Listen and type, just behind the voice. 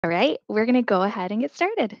All right, we're going to go ahead and get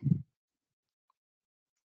started.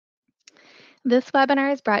 This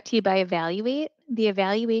webinar is brought to you by Evaluate, the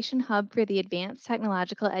evaluation hub for the Advanced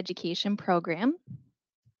Technological Education Program.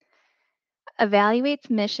 Evaluate's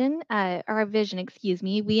mission, or vision, excuse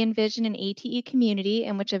me, we envision an ATE community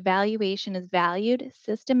in which evaluation is valued,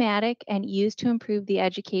 systematic, and used to improve the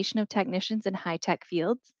education of technicians in high-tech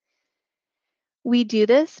fields. We do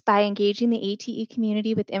this by engaging the ATE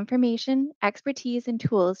community with information, expertise, and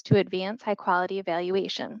tools to advance high-quality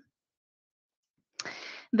evaluation.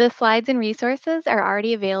 The slides and resources are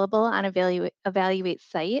already available on Evaluate's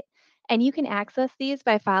site, and you can access these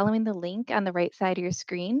by following the link on the right side of your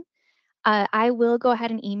screen. I will go ahead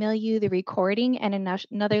and email you the recording and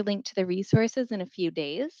another link to the resources in a few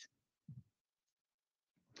days.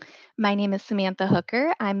 My name is Samantha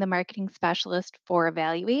Hooker. I'm the marketing specialist for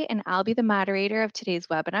Evaluate, and I'll be the moderator of today's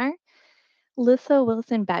webinar. Lissa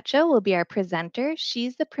Wilson-Betcha will be our presenter.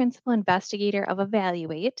 She's the principal investigator of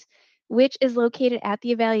Evaluate, which is located at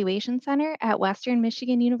the Evaluation Center at Western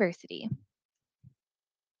Michigan University.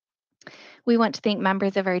 We want to thank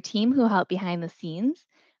members of our team who help behind the scenes,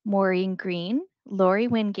 Maureen Green, Lori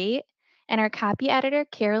Wingate, and our copy editor,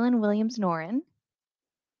 Carolyn Williams-Noren.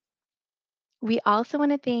 We also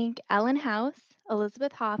want to thank Ellen House,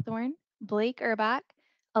 Elizabeth Hawthorne, Blake Urbach,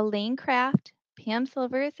 Elaine Kraft, Pam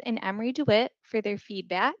Silvers, and Emery DeWitt for their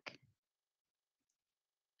feedback.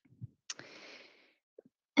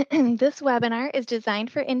 This webinar is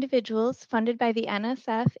designed for individuals funded by the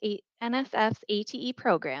NSF's ATE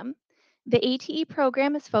program. The ATE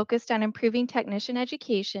program is focused on improving technician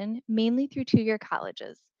education, mainly through two-year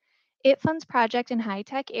colleges. It funds projects in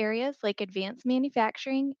high-tech areas like advanced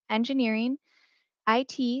manufacturing, engineering,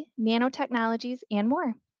 IT, nanotechnologies, and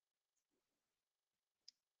more.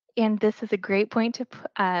 And this is a great point to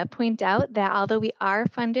point out that although we are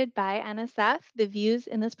funded by NSF, the views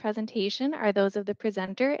in this presentation are those of the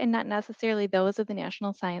presenter and not necessarily those of the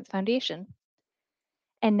National Science Foundation.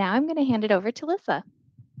 And now I'm going to hand it over to Lissa.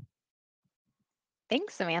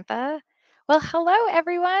 Thanks, Samantha. Well, hello,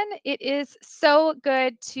 everyone. It is so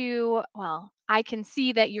good to, I can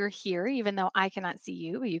see that you're here, even though I cannot see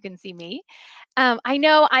you, but you can see me. I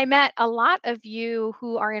know I met a lot of you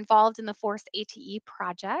who are involved in the Force ATE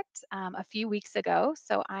project a few weeks ago.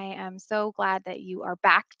 So I am so glad that you are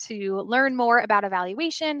back to learn more about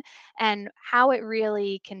evaluation and how it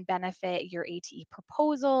really can benefit your ATE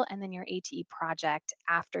proposal and then your ATE project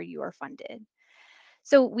after you are funded.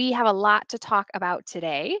 So we have a lot to talk about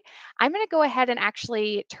today. I'm going to go ahead and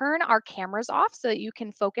actually turn our cameras off so that you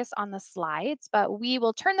can focus on the slides, but we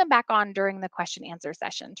will turn them back on during the question answer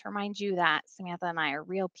session to remind you that Samantha and I are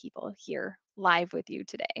real people here live with you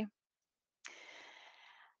today.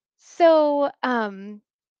 So,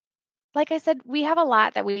 like I said, we have a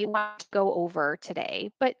lot that we want to go over today,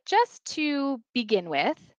 but just to begin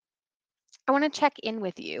with, I want to check in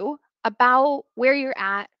with you about where you're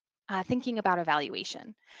at thinking about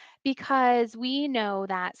evaluation, because we know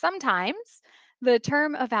that sometimes the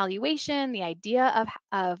term evaluation, the idea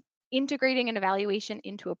of integrating an evaluation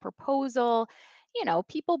into a proposal,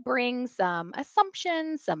 people bring some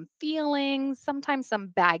assumptions, some feelings, sometimes some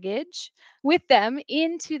baggage with them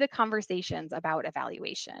into the conversations about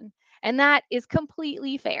evaluation. And that is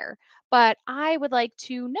completely fair. But I would like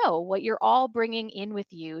to know what you're all bringing in with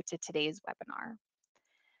you to today's webinar.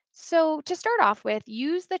 So to start off with,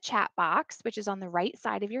 use the chat box, which is on the right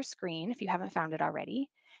side of your screen if you haven't found it already,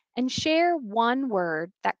 and share one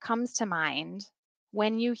word that comes to mind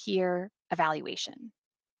when you hear evaluation.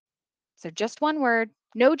 So just one word,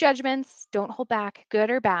 no judgments, don't hold back,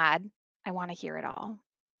 good or bad. I want to hear it all.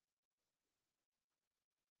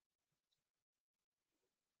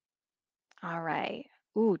 All right.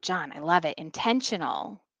 Ooh, John, I love it.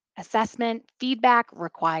 Intentional. Assessment, feedback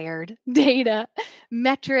required, data,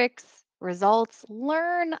 metrics, results,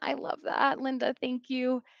 learn. I love that, Linda. Thank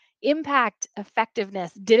you. Impact,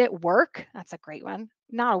 effectiveness. Did it work? That's a great one.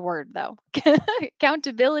 Not a word, though.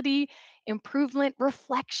 Accountability, improvement,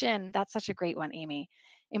 reflection. That's such a great one, Amy.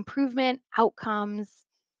 Improvement, outcomes,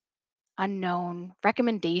 unknown,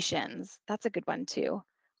 recommendations. That's a good one, too.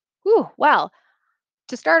 Ooh, well,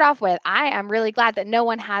 to start off with, I am really glad that no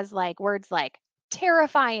one has like words like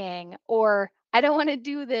terrifying or I don't want to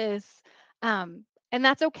do this. And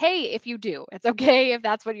that's okay if you do. It's okay if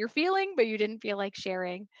that's what you're feeling, but you didn't feel like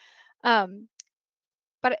sharing. Um,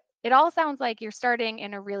 but it all sounds like you're starting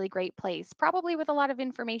in a really great place, probably with a lot of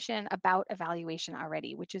information about evaluation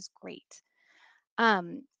already, which is great. I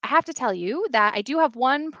have to tell you that I do have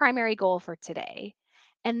one primary goal for today,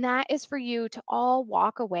 and that is for you to all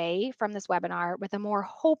walk away from this webinar with a more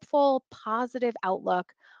hopeful, positive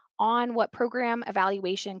outlook on what program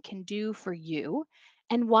evaluation can do for you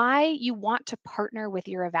and why you want to partner with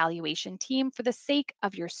your evaluation team for the sake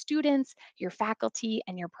of your students, your faculty,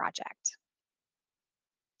 and your project.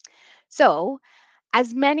 So,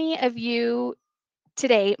 as many of you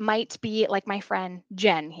today might be like my friend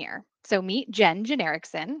Jen here. So, meet Jen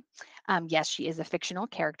Jenerickson. Yes, she is a fictional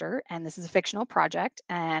character, and this is a fictional project,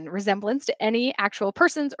 and resemblance to any actual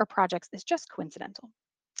persons or projects is just coincidental.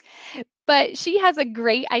 But she has a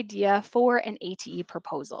great idea for an ATE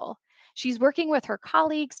proposal. She's working with her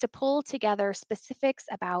colleagues to pull together specifics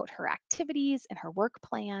about her activities and her work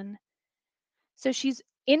plan. So she's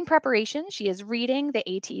in preparation. She is reading the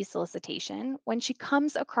ATE solicitation when she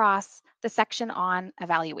comes across the section on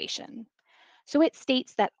evaluation. So it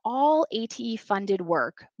states that all ATE funded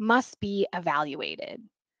work must be evaluated.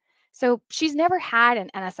 So she's never had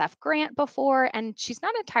an NSF grant before, and she's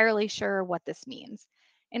not entirely sure what this means.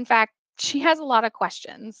 In fact, she has a lot of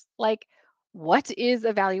questions like, what is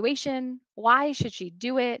evaluation? Why should she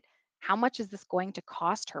do it? How much is this going to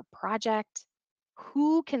cost her project?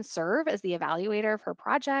 Who can serve as the evaluator of her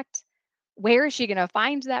project? Where is she going to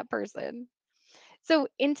find that person? So,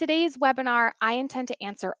 in today's webinar, I intend to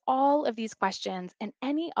answer all of these questions and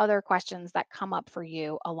any other questions that come up for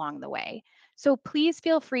you along the way. So, please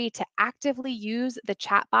feel free to actively use the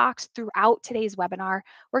chat box throughout today's webinar.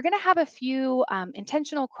 We're going to have a few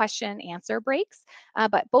intentional question answer breaks,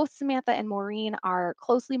 but both Samantha and Maureen are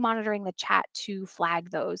closely monitoring the chat to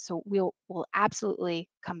flag those. So, we'll absolutely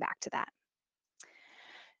come back to that.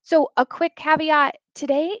 So, a quick caveat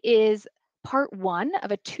today is part one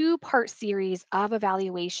of a two-part series of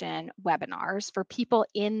evaluation webinars for people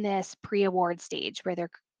in this pre award stage where they're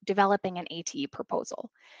developing an ATE proposal.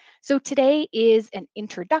 So, today is an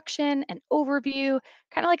introduction, an overview,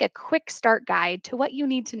 kind of like a quick start guide to what you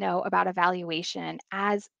need to know about evaluation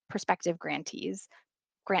as prospective grantees,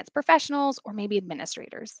 grants professionals, or maybe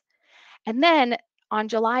administrators. And then on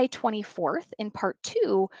July 24th, in part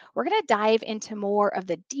two, we're going to dive into more of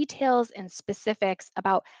the details and specifics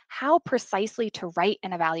about how precisely to write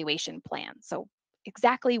an evaluation plan. So,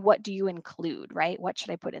 exactly what do you include, right? What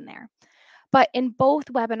should I put in there? But in both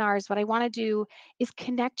webinars, what I want to do is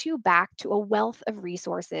connect you back to a wealth of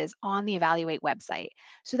resources on the Evaluate website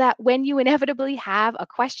so that when you inevitably have a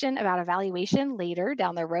question about evaluation later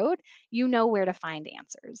down the road, you know where to find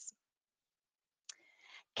answers.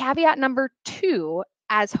 Caveat number two,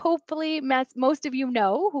 as hopefully most of you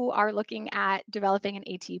know who are looking at developing an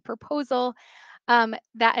AT proposal,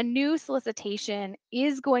 that a new solicitation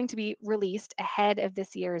is going to be released ahead of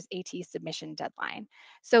this year's AT submission deadline.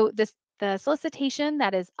 So the solicitation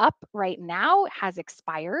that is up right now has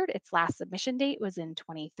expired. Its last submission date was in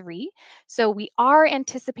 23. So we are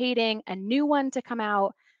anticipating a new one to come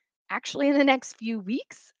out actually in the next few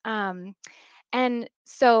weeks. And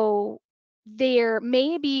so there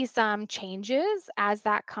may be some changes as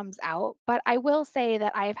that comes out, but I will say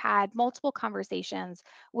that I've had multiple conversations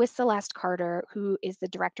with Celeste Carter, who is the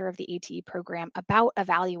director of the ATE program, about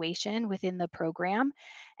evaluation within the program.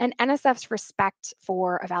 And NSF's respect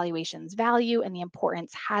for evaluation's value and the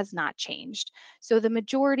importance has not changed. So the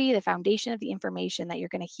majority, the foundation of the information that you're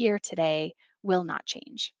going to hear today will not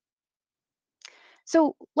change.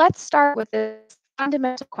 So let's start with this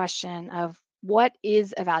fundamental question of what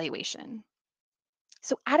is evaluation?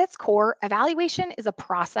 So, at its core, evaluation is a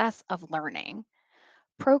process of learning.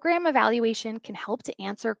 Program evaluation can help to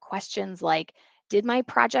answer questions like, did my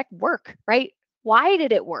project work, right? Why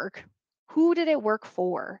did it work? Who did it work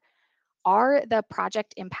for? Are the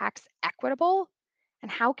project impacts equitable? And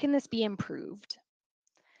how can this be improved?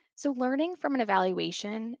 So, learning from an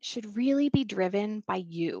evaluation should really be driven by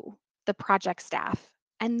you, the project staff,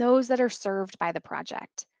 and those that are served by the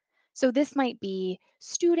project. So, this might be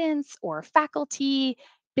students or faculty,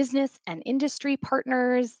 business and industry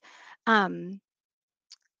partners. Um,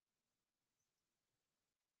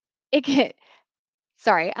 it can,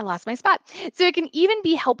 Sorry, I lost my spot. So it can even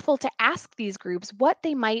be helpful to ask these groups what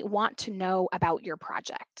they might want to know about your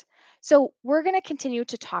project. So we're going to continue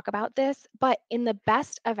to talk about this, but in the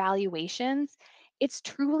best evaluations, it's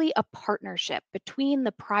truly a partnership between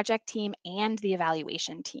the project team and the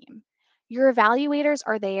evaluation team. Your evaluators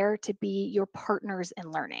are there to be your partners in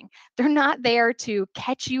learning. They're not there to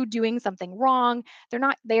catch you doing something wrong. They're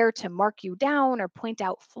not there to mark you down or point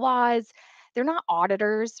out flaws. They're not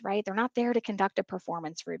auditors, right? They're not there to conduct a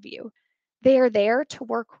performance review. They are there to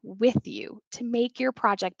work with you to make your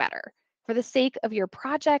project better for the sake of your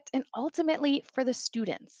project and ultimately for the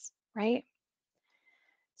students, right?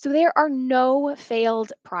 So there are no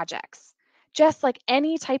failed projects. Just like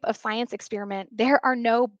any type of science experiment, there are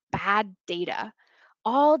no bad data.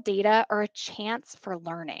 All data are a chance for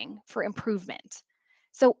learning, for improvement.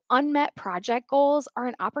 So, unmet project goals are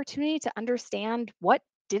an opportunity to understand what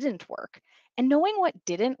didn't work. And knowing what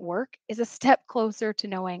didn't work is a step closer to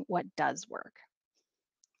knowing what does work.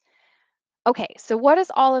 Okay, so what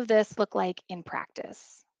does all of this look like in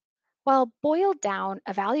practice? Well, boiled down,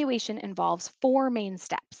 evaluation involves four main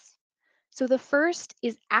steps. So, the first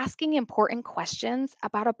is asking important questions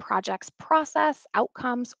about a project's process,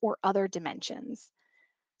 outcomes, or other dimensions.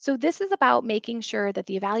 So, this is about making sure that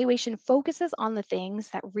the evaluation focuses on the things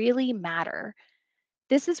that really matter.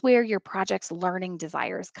 This is where your project's learning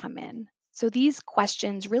desires come in. So, these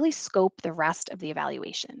questions really scope the rest of the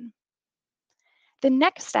evaluation. The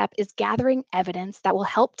next step is gathering evidence that will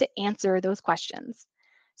help to answer those questions.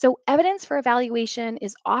 So, evidence for evaluation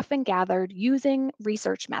is often gathered using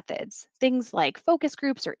research methods, things like focus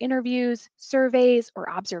groups or interviews, surveys, or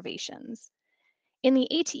observations. In the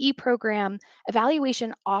ATE program,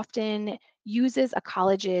 evaluation often uses a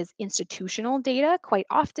college's institutional data quite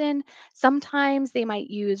often. Sometimes they might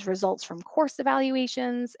use results from course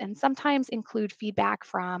evaluations and sometimes include feedback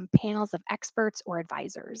from panels of experts or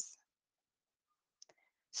advisors.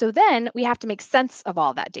 So then we have to make sense of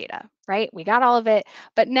all that data, right? We got all of it,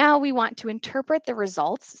 but now we want to interpret the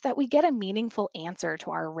results so that we get a meaningful answer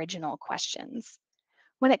to our original questions.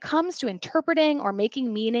 When it comes to interpreting or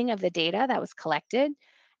making meaning of the data that was collected,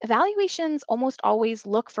 evaluations almost always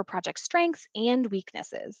look for project strengths and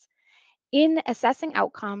weaknesses. In assessing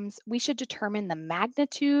outcomes, we should determine the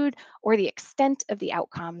magnitude or the extent of the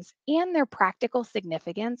outcomes and their practical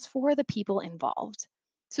significance for the people involved.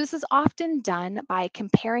 So, this is often done by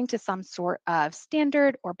comparing to some sort of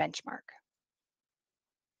standard or benchmark.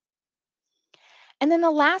 And then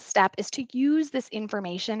the last step is to use this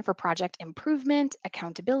information for project improvement,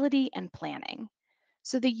 accountability, and planning.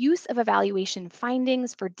 So, the use of evaluation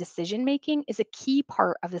findings for decision making is a key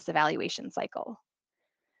part of this evaluation cycle.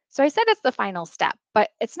 So I said it's the final step, but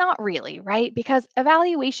it's not really, right? Because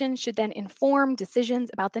evaluation should then inform decisions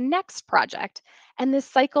about the next project, and this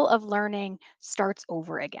cycle of learning starts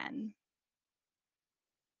over again.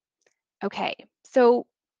 Okay, so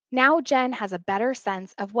now Jen has a better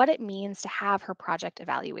sense of what it means to have her project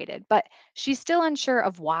evaluated, but she's still unsure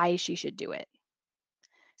of why she should do it.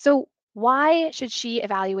 So, why should she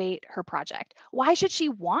evaluate her project? Why should she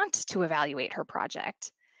want to evaluate her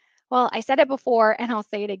project? Well, I said it before and I'll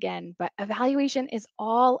say it again, but evaluation is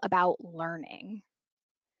all about learning.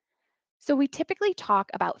 So, we typically talk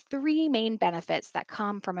about three main benefits that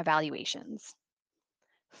come from evaluations.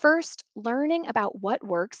 First, learning about what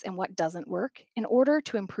works and what doesn't work in order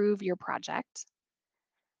to improve your project.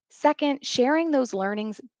 Second, sharing those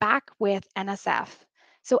learnings back with NSF.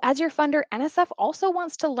 So, as your funder, NSF also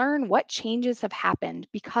wants to learn what changes have happened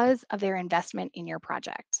because of their investment in your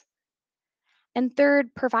project. And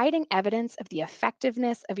third, providing evidence of the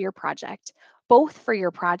effectiveness of your project, both for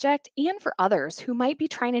your project and for others who might be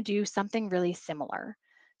trying to do something really similar.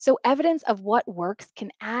 So, evidence of what works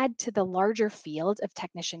can add to the larger field of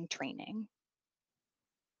technician training.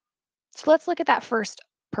 So, let's look at that first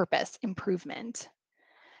purpose improvement.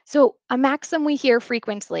 So, a maxim we hear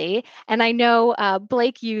frequently, and I know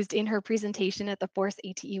Blake used in her presentation at the Force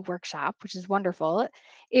ATE workshop, which is wonderful,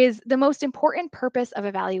 is the most important purpose of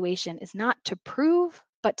evaluation is not to prove,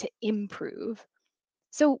 but to improve.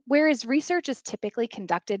 So, whereas research is typically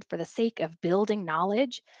conducted for the sake of building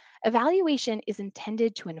knowledge, evaluation is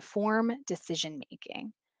intended to inform decision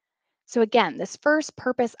making. So, again, this first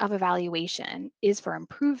purpose of evaluation is for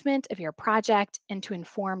improvement of your project and to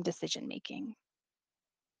inform decision making.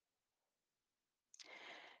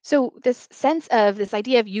 So, this sense of this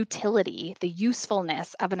idea of utility, the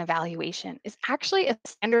usefulness of an evaluation, is actually a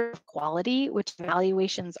standard of quality which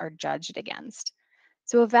evaluations are judged against.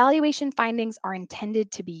 So, evaluation findings are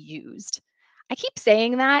intended to be used. I keep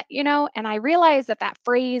saying that, and I realize that that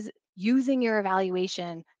phrase, using your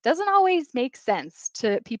evaluation, doesn't always make sense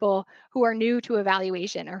to people who are new to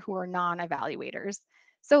evaluation or who are non evaluators.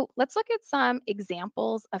 So, let's look at some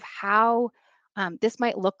examples of how this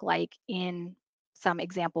might look like in some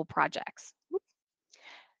example projects.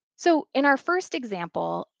 So in our first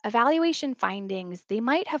example, evaluation findings, they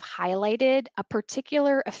might have highlighted a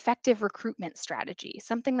particular effective recruitment strategy,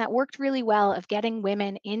 something that worked really well of getting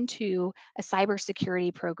women into a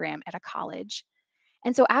cybersecurity program at a college.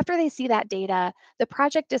 And so after they see that data, the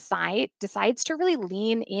project decides to really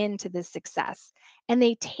lean into this success. And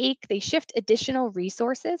they shift additional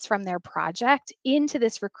resources from their project into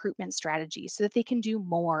this recruitment strategy so that they can do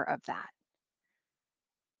more of that.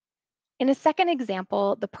 In a second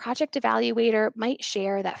example, the project evaluator might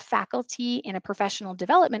share that faculty in a professional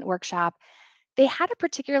development workshop, they had a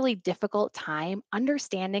particularly difficult time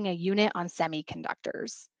understanding a unit on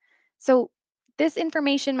semiconductors. So, this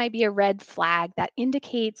information might be a red flag that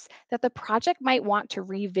indicates that the project might want to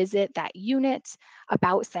revisit that unit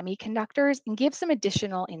about semiconductors and give some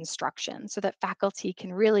additional instruction so that faculty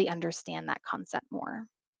can really understand that concept more.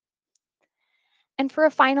 And for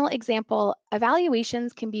a final example,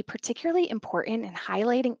 evaluations can be particularly important in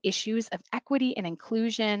highlighting issues of equity and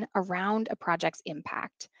inclusion around a project's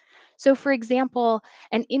impact. So, for example,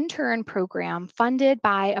 an intern program funded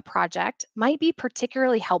by a project might be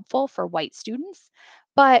particularly helpful for white students,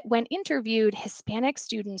 but when interviewed, Hispanic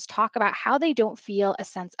students talk about how they don't feel a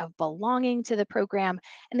sense of belonging to the program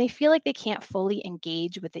and they feel like they can't fully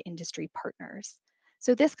engage with the industry partners.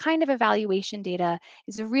 So, this kind of evaluation data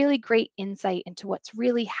is a really great insight into what's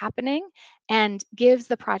really happening and gives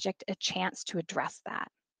the project a chance to address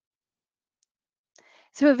that.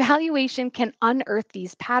 So, evaluation can unearth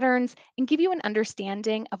these patterns and give you an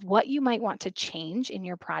understanding of what you might want to change in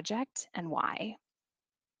your project and why.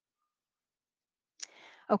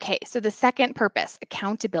 Okay, so the second purpose,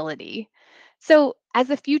 accountability. So, as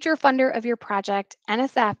a future funder of your project,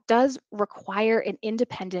 NSF does require an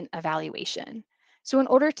independent evaluation. So, in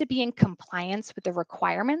order to be in compliance with the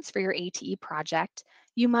requirements for your ATE project,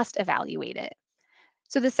 you must evaluate it.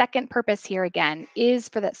 So, the second purpose here again is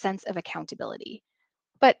for that sense of accountability.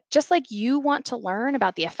 But just like you want to learn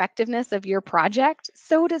about the effectiveness of your project,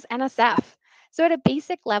 so does NSF. So, at a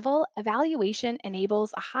basic level, evaluation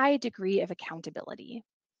enables a high degree of accountability.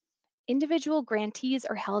 Individual grantees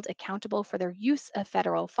are held accountable for their use of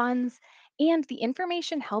federal funds, and the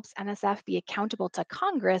information helps NSF be accountable to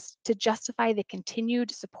Congress to justify the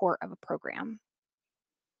continued support of a program.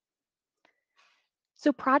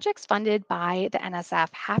 So, projects funded by the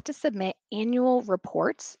NSF have to submit annual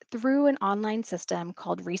reports through an online system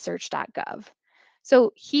called research.gov.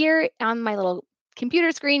 So, here on my little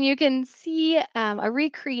computer screen, you can see a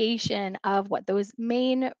recreation of what those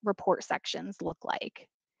main report sections look like.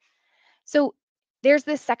 So there's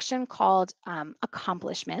this section called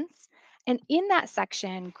accomplishments. And in that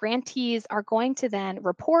section, grantees are going to then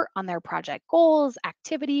report on their project goals,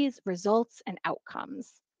 activities, results, and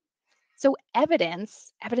outcomes. So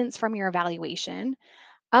evidence from your evaluation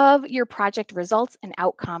of your project results and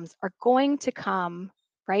outcomes are going to come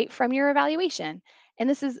right from your evaluation. And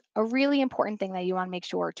this is a really important thing that you want to make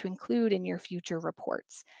sure to include in your future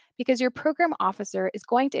reports because your program officer is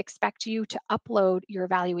going to expect you to upload your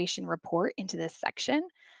evaluation report into this section.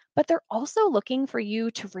 But they're also looking for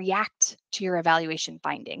you to react to your evaluation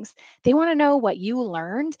findings. They want to know what you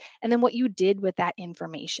learned and then what you did with that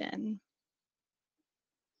information.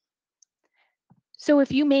 So,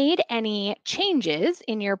 if you made any changes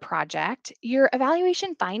in your project, your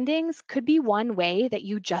evaluation findings could be one way that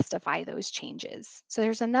you justify those changes. So,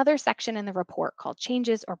 there's another section in the report called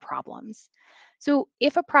changes or problems. So,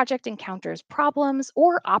 if a project encounters problems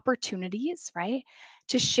or opportunities, right,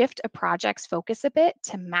 to shift a project's focus a bit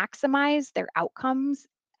to maximize their outcomes,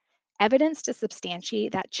 evidence to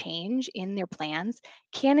substantiate that change in their plans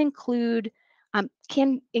can include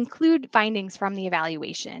findings from the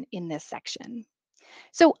evaluation in this section.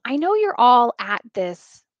 So I know you're all at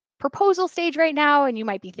this proposal stage right now, and you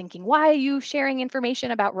might be thinking, why are you sharing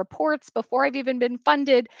information about reports before I've even been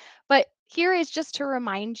funded? But here is just to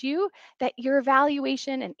remind you that your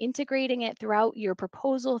evaluation and integrating it throughout your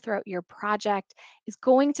proposal, throughout your project, is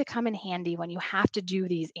going to come in handy when you have to do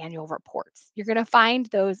these annual reports. You're going to find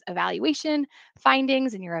those evaluation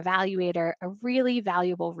findings in your evaluator a really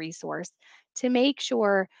valuable resource to make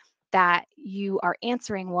sure that you are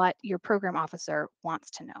answering what your program officer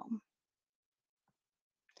wants to know.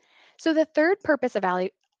 So the third purpose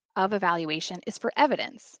of evaluation is for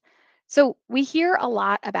evidence. So we hear a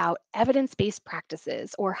lot about evidence-based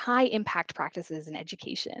practices or high impact practices in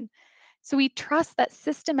education. So we trust that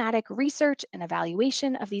systematic research and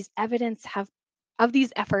evaluation of these efforts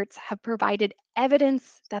have provided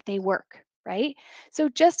evidence that they work, right? So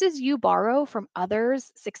just as you borrow from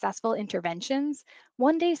others' successful interventions,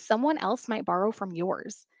 one day someone else might borrow from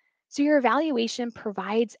yours. So your evaluation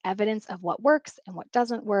provides evidence of what works and what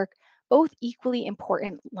doesn't work, both equally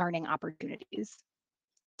important learning opportunities.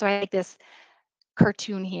 So I like this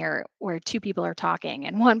cartoon here where two people are talking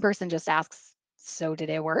and one person just asks, "So did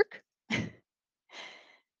it work?"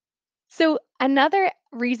 So, another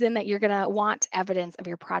reason that you're going to want evidence of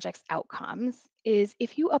your project's outcomes is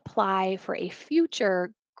if you apply for a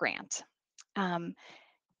future grant. Um,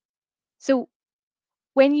 so,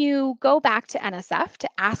 When you go back to NSF to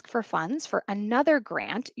ask for funds for another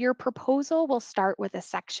grant, your proposal will start with a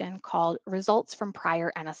section called Results from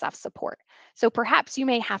Prior NSF Support. So perhaps you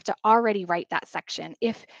may have to already write that section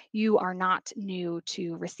if you are not new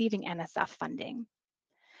to receiving NSF funding.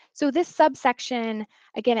 So this subsection,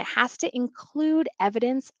 again, it has to include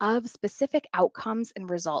evidence of specific outcomes and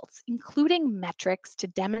results, including metrics to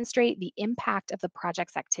demonstrate the impact of the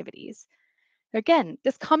project's activities. Again,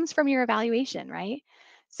 this comes from your evaluation, right?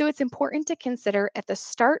 So it's important to consider at the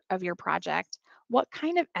start of your project what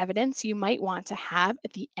kind of evidence you might want to have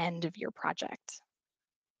at the end of your project.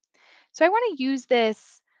 So I want to use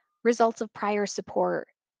this results of prior support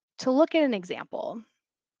to look at an example.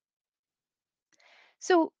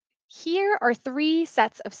 So here are three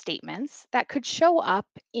sets of statements that could show up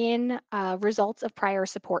in results of prior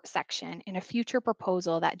support section in a future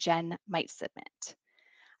proposal that Jen might submit.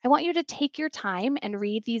 I want you to take your time and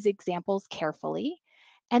read these examples carefully,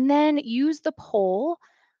 and then use the poll,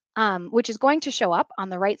 which is going to show up on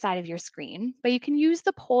the right side of your screen. But you can use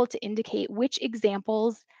the poll to indicate which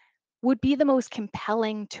examples would be the most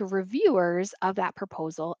compelling to reviewers of that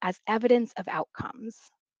proposal as evidence of outcomes.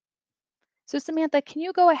 So Samantha, can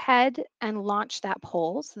you go ahead and launch that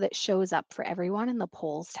poll so that shows up for everyone in the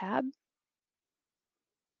polls tab?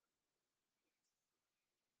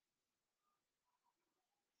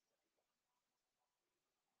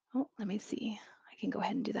 Oh, let me see. I can go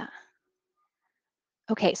ahead and do that.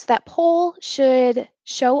 Okay, so that poll should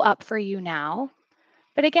show up for you now.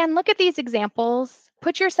 But again, look at these examples.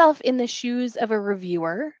 Put yourself in the shoes of a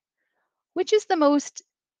reviewer. Which is the most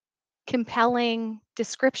compelling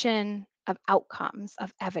description of outcomes,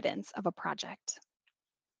 of evidence of a project?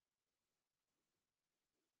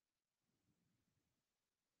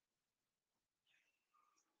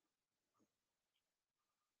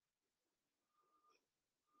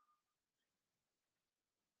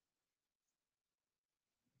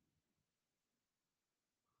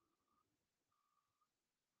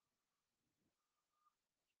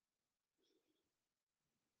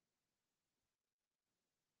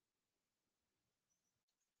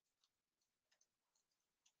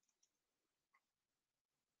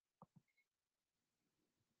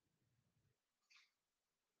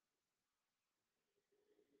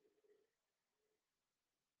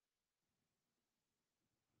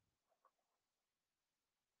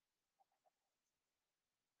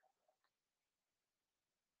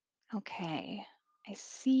 Okay, I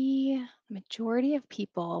see the majority of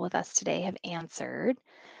people with us today have answered.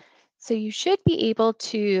 So you should be able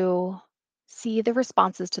to see the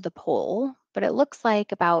responses to the poll, but it looks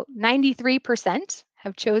like about 93%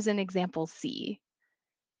 have chosen example C.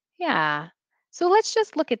 Yeah. So let's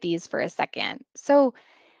just look at these for a second. So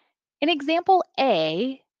in example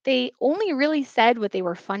A, they only really said what they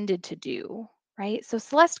were funded to do, right? So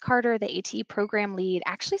Celeste Carter, the ATE program lead,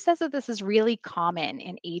 actually says that this is really common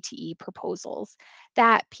in ATE proposals,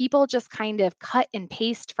 that people just kind of cut and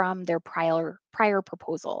paste from their prior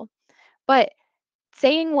proposal. But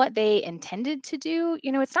saying what they intended to do,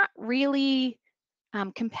 it's not really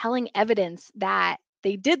compelling evidence that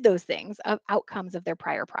they did those things of outcomes of their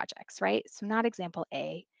prior projects, right? So not example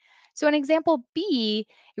A. So in example B,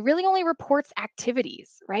 it really only reports activities,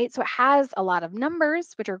 right? So it has a lot of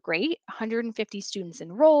numbers, which are great: 150 students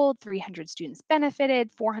enrolled, 300 students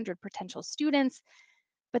benefited, 400 potential students.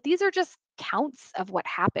 But these are just counts of what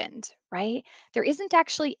happened, right? There isn't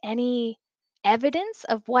actually any evidence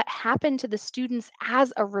of what happened to the students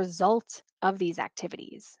as a result of these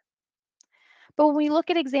activities. But when we look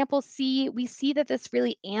at example C, we see that this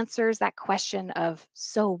really answers that question of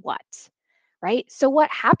so what, right? So what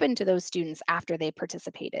happened to those students after they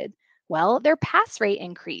participated? Well, their pass rate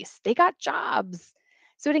increased, they got jobs.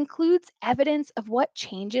 So it includes evidence of what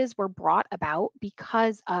changes were brought about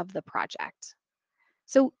because of the project.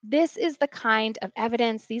 So this is the kind of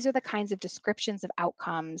evidence, these are the kinds of descriptions of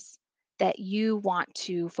outcomes that you want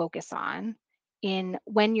to focus on in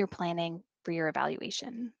when you're planning for your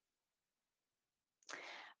evaluation.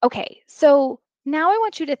 Okay, so now I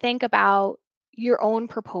want you to think about your own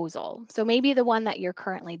proposal. So maybe the one that you're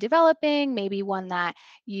currently developing, maybe one that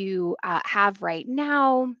you have right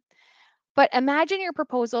now. But imagine your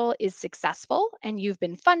proposal is successful and you've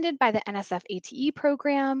been funded by the NSF ATE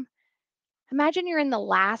program. Imagine you're in the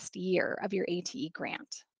last year of your ATE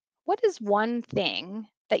grant. What is one thing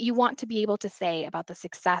that you want to be able to say about the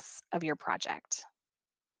success of your project?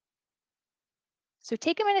 So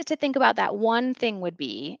take a minute to think about that one thing would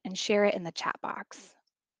be and share it in the chat box.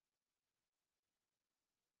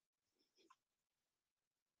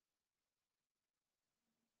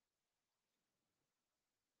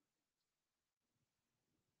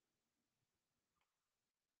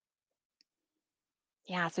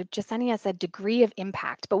 Yeah, so Jasenia said degree of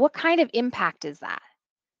impact, but what kind of impact is that?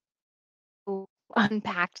 We'll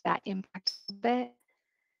unpack that impact a bit.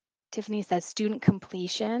 Tiffany says student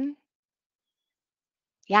completion.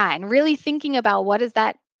 Yeah, and really thinking about what does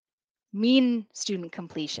that mean, student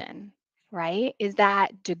completion, right? Is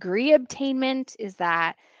that degree obtainment? Is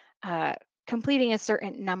that uh, completing a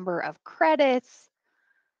certain number of credits?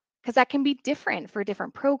 Because that can be different for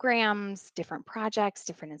different programs, different projects,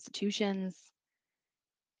 different institutions.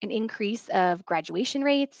 An increase of graduation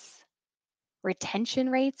rates, retention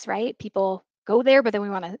rates, right? People go there, but then we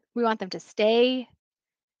want them to stay.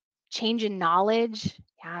 Change in knowledge.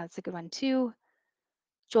 Yeah, that's a good one too.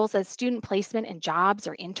 Joel says student placement and jobs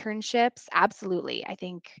or internships. Absolutely. I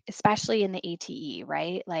think, especially in the ATE,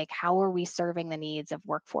 right? Like, how are we serving the needs of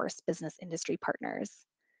workforce, business, industry partners?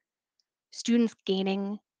 Students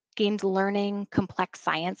gained learning complex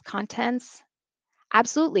science contents.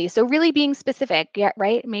 Absolutely. So, really being specific, yeah,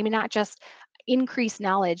 right? Maybe not just increase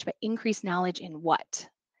knowledge, but increase knowledge in what?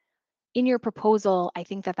 In your proposal, I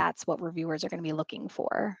think that that's what reviewers are going to be looking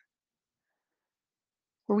for.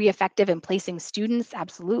 Were we effective in placing students?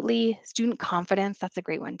 Absolutely. Student confidence, that's a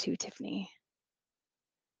great one too, Tiffany.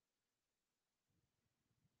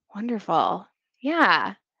 Wonderful.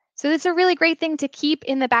 Yeah. So it's a really great thing to keep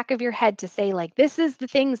in the back of your head to say, like, this is the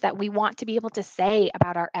things that we want to be able to say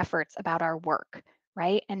about our efforts, about our work,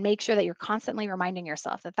 right? And make sure that you're constantly reminding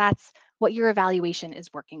yourself that that's what your evaluation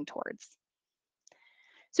is working towards.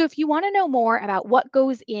 So if you want to know more about what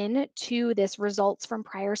goes into this results from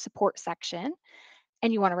prior support section,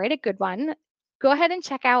 and you want to write a good one, go ahead and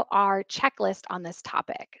check out our checklist on this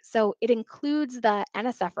topic. So it includes the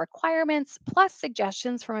NSF requirements plus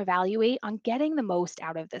suggestions from Evaluate on getting the most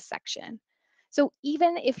out of this section. So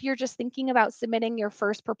even if you're just thinking about submitting your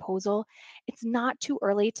first proposal, it's not too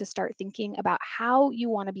early to start thinking about how you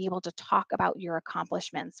want to be able to talk about your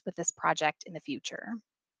accomplishments with this project in the future.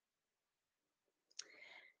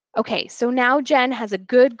 Okay, so now Jen has a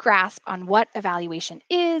good grasp on what evaluation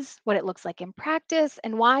is, what it looks like in practice,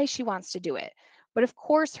 and why she wants to do it. But of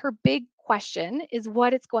course, her big question is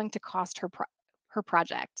what it's going to cost her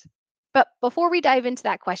project. But before we dive into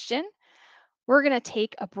that question, we're going to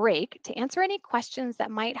take a break to answer any questions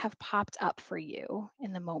that might have popped up for you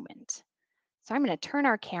in the moment. So I'm going to turn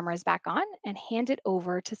our cameras back on and hand it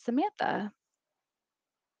over to Samantha.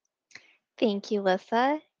 Thank you,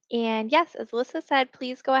 Lissa. And yes, as Lissa said,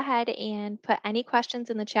 please go ahead and put any questions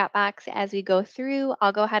in the chat box as we go through.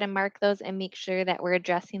 I'll go ahead and mark those and make sure that we're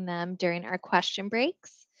addressing them during our question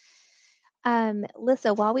breaks.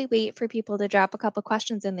 Lissa, while we wait for people to drop a couple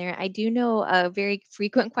questions in there, I do know a very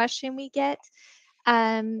frequent question we get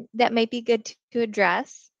that might be good to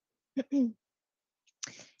address.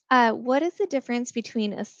 What is the difference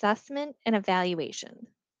between assessment and evaluation?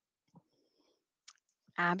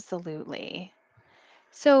 Absolutely.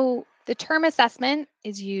 So the term assessment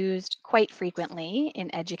is used quite frequently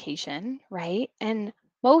in education, right? And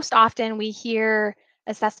most often we hear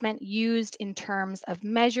assessment used in terms of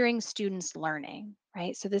measuring students' learning,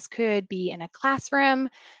 right? So this could be in a classroom.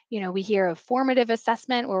 We hear of formative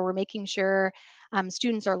assessment where we're making sure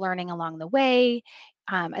students are learning along the way.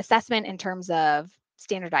 Assessment in terms of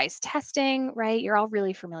standardized testing, right? You're all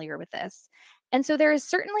really familiar with this. And so there is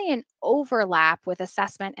certainly an overlap with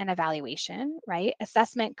assessment and evaluation, right?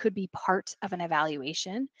 Assessment could be part of an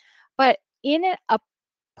evaluation, but in a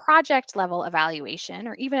project level evaluation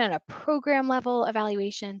or even at a program level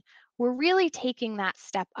evaluation, we're really taking that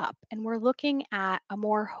step up and we're looking at a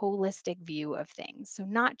more holistic view of things. So,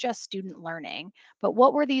 not just student learning, but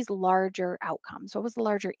what were these larger outcomes? What was the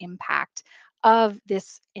larger impact of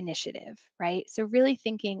this initiative, right? So, really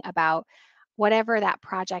thinking about whatever that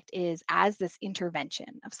project is as this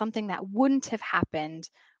intervention of something that wouldn't have happened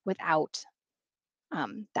without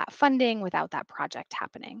that funding, without that project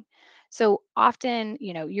happening. So often,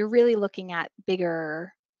 you're really looking at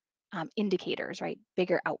bigger indicators, right?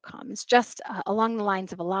 Bigger outcomes, just along the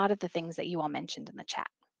lines of a lot of the things that you all mentioned in the chat.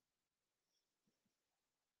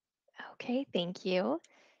 Okay, thank you.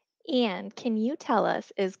 And can you tell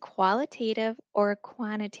us, is qualitative or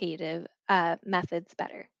quantitative methods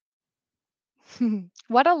better?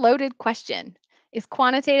 What a loaded question. Is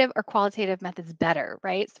quantitative or qualitative methods better,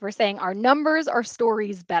 right? So we're saying our numbers, our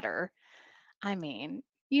stories better. I mean,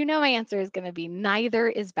 my answer is going to be neither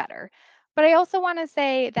is better. But I also want to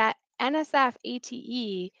say that NSF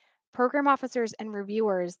ATE program officers and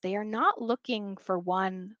reviewers, they are not looking for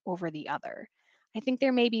one over the other. I think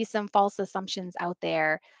there may be some false assumptions out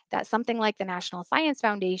there that something like the National Science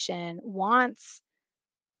Foundation wants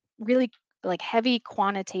really like heavy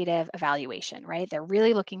quantitative evaluation, right? They're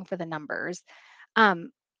really looking for the numbers. At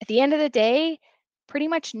the end of the day, pretty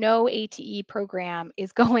much no ATE program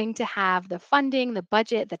is going to have the funding, the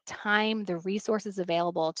budget, the time, the resources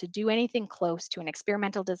available to do anything close to an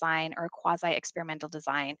experimental design or a quasi experimental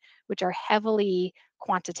design, which are heavily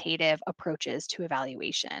quantitative approaches to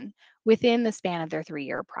evaluation within the span of their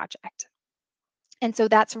 3-year project. And so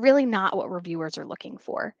that's really not what reviewers are looking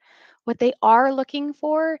for. What they are looking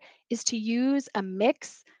for is to use a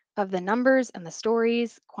mix of the numbers and the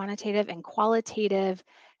stories, quantitative and qualitative,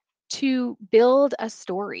 to build a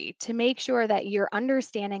story, to make sure that you're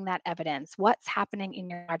understanding that evidence, what's happening in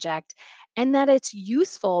your project, and that it's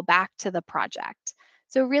useful back to the project.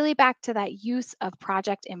 So, really, back to that use of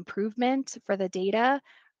project improvement for the data,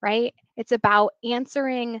 right? It's about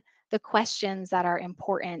answering the questions that are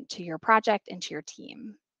important to your project and to your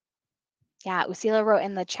team. Yeah, Usila wrote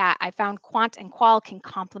in the chat, I found quant and qual can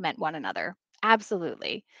complement one another.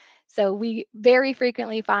 Absolutely. So we very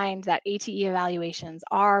frequently find that ATE evaluations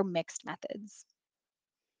are mixed methods.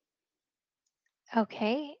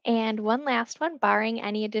 Okay, and one last one, barring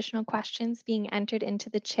any additional questions being entered into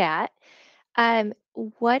the chat.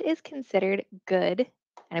 What is considered good?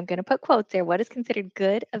 And I'm going to put quotes there. What is considered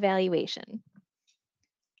good evaluation?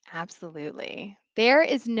 Absolutely. There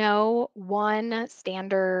is no one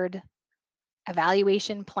standard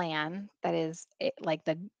evaluation plan that is like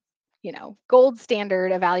the gold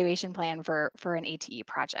standard evaluation plan for an ATE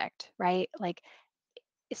project, right? Like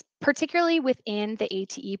particularly within the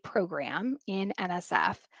ATE program in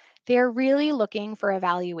NSF, they're really looking for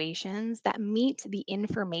evaluations that meet the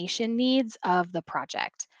information needs of the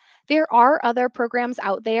project. There are other programs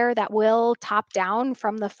out there that will top down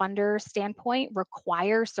from the funder standpoint,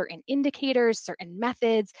 require certain indicators, certain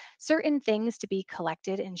methods, certain things to be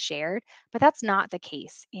collected and shared, but that's not the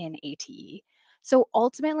case in ATE. So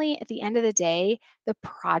ultimately, at the end of the day, the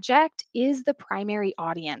project is the primary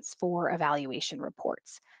audience for evaluation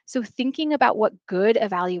reports. So, thinking about what good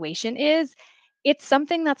evaluation is, it's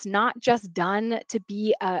something that's not just done to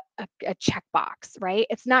be a checkbox, right?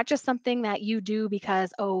 It's not just something that you do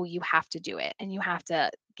because, oh, you have to do it and you have to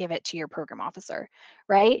give it to your program officer,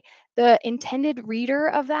 right? The intended reader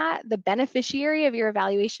of that, the beneficiary of your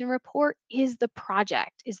evaluation report is the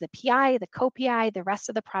project, is the PI, the co PI, the rest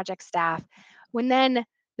of the project staff. When then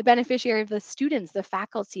the beneficiary of the students, the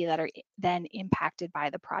faculty that are then impacted by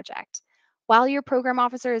the project. While your program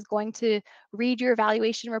officer is going to read your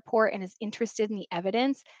evaluation report and is interested in the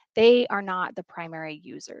evidence, they are not the primary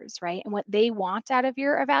users, right? And what they want out of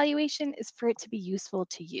your evaluation is for it to be useful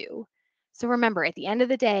to you. So remember, at the end of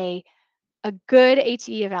the day, a good ATE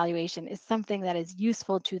evaluation is something that is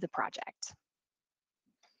useful to the project.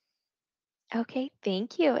 Okay,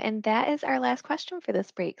 thank you. And that is our last question for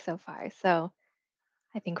this break so far. So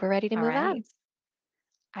I think we're ready to All move right. on.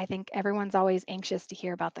 I think everyone's always anxious to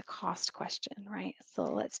hear about the cost question, right? So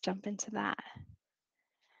let's jump into that.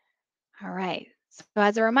 All right. So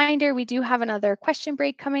as a reminder, we do have another question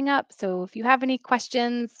break coming up. So if you have any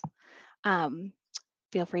questions, um,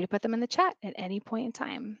 feel free to put them in the chat at any point in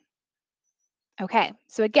time. Okay.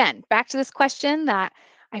 So again, back to this question that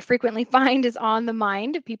I frequently find is on the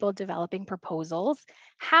mind of people developing proposals.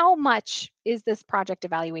 How much is this project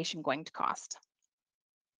evaluation going to cost?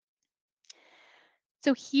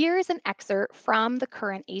 So here's an excerpt from the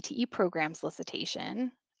current ATE program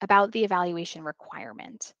solicitation about the evaluation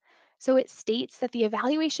requirement. So it states that the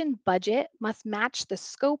evaluation budget must match the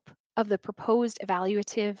scope of the proposed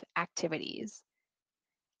evaluative activities.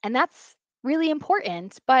 And that's really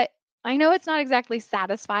important, but I know it's not exactly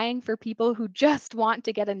satisfying for people who just want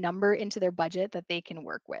to get a number into their budget that they can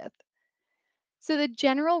work with. So the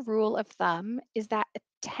general rule of thumb is that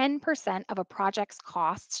 10% of a project's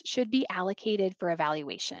costs should be allocated for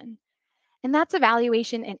evaluation. And that's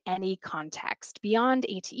evaluation in any context, beyond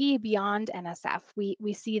ATE, beyond NSF.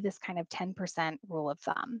 We see this kind of 10% rule of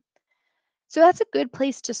thumb. So that's a good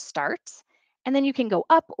place to start. And then you can go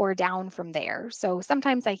up or down from there. So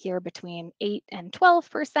sometimes I hear between 8 and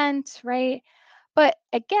 12%, right? But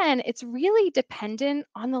again, it's really dependent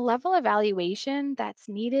on the level of evaluation that's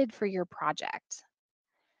needed for your project.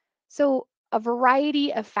 So, a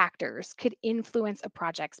variety of factors could influence a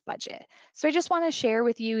project's budget. So, I just want to share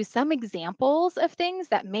with you some examples of things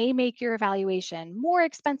that may make your evaluation more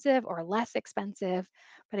expensive or less expensive.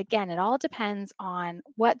 But again, it all depends on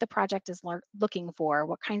what the project is looking for,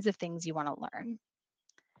 what kinds of things you want to learn.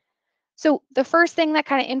 So, the first thing that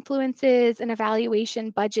kind of influences an evaluation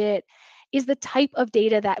budget is the type of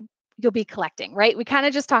data that you'll be collecting, right? We kind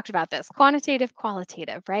of just talked about this quantitative,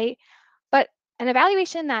 qualitative, right? But an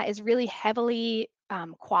evaluation that is really heavily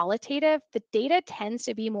qualitative, the data tends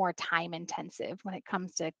to be more time intensive when it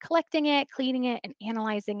comes to collecting it, cleaning it, and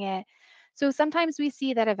analyzing it. So sometimes we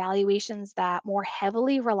see that evaluations that more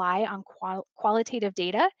heavily rely on qualitative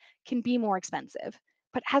data can be more expensive.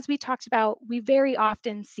 But as we talked about, we very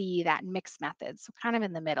often see that mixed methods, so kind of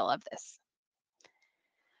in the middle of this.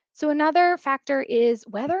 So, another factor is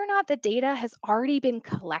whether or not the data has already been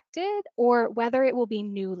collected or whether it will be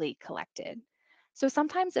newly collected. So,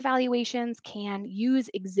 sometimes evaluations can use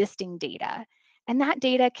existing data, and that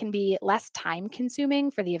data can be less time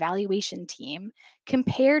consuming for the evaluation team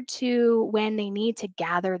compared to when they need to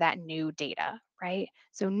gather that new data, right?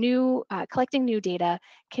 So, collecting new data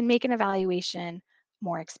can make an evaluation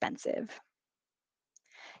more expensive.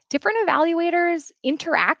 Different evaluators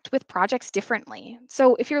interact with projects differently.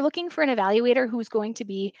 So, if you're looking for an evaluator who's going to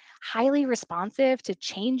be highly responsive to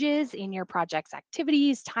changes in your project's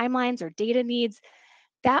activities, timelines, or data needs,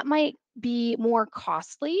 that might be more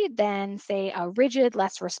costly than, say, a rigid,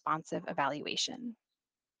 less responsive evaluation.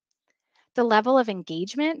 The level of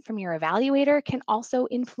engagement from your evaluator can also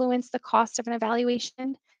influence the cost of an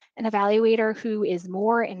evaluation. An evaluator who is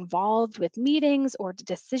more involved with meetings or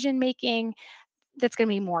decision making, that's going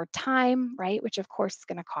to be more time, right? Which of course is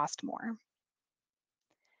going to cost more.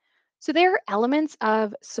 So there are elements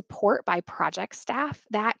of support by project staff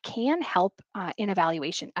that can help in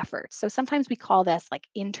evaluation efforts. So sometimes we call this like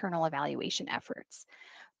internal evaluation efforts.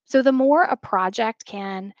 So the more a project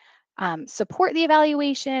can support the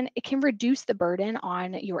evaluation, it can reduce the burden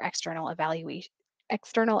on your external evaluation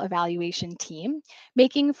team,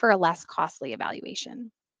 making for a less costly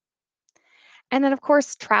evaluation. And then, of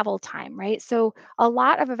course, travel time, right? So, a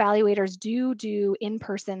lot of evaluators do in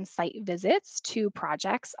person site visits to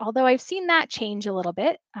projects, although I've seen that change a little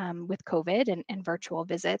bit with COVID and virtual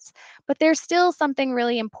visits. But there's still something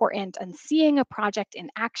really important in seeing a project in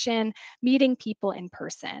action, meeting people in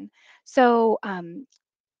person. So,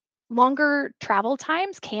 longer travel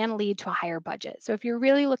times can lead to a higher budget. So if you're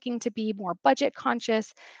really looking to be more budget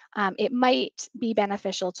conscious, it might be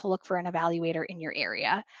beneficial to look for an evaluator in your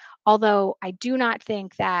area. Although I do not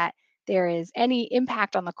think that there is any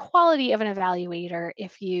impact on the quality of an evaluator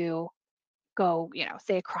if you go,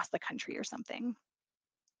 say across the country or something.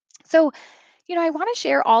 So I want to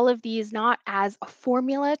share all of these not as a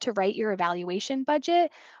formula to write your evaluation budget,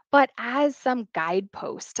 but as some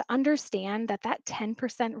guideposts to understand that that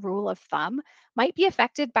 10% rule of thumb might be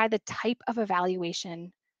affected by the type of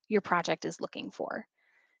evaluation your project is looking for.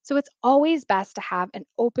 So it's always best to have an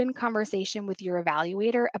open conversation with your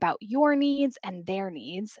evaluator about your needs and their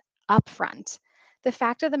needs upfront. The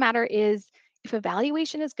fact of the matter is, if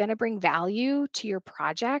evaluation is going to bring value to your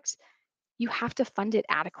project, you have to fund it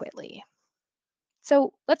adequately.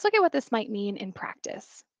 So let's look at what this might mean in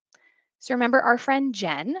practice. So remember our friend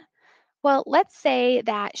Jen. Well, let's say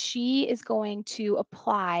that she is going to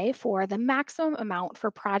apply for the maximum amount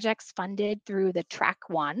for projects funded through the Track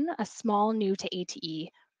One, a small new to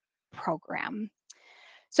ATE program.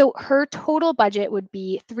 So her total budget would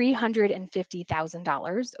be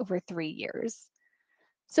 $350,000 over 3 years.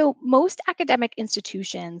 So, most academic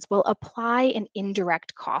institutions will apply an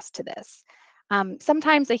indirect cost to this.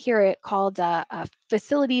 Sometimes I hear it called a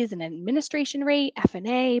facilities and administration rate,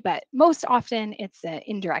 F&A, but most often it's an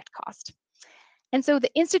indirect cost. And so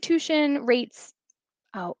the institution rates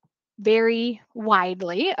uh, vary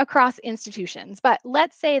widely across institutions, but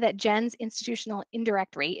let's say that Jen's institutional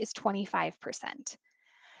indirect rate is 25%.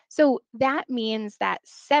 So that means that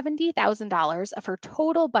 $70,000 of her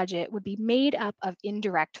total budget would be made up of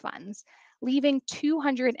indirect funds, leaving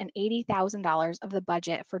 $280,000 of the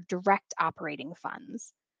budget for direct operating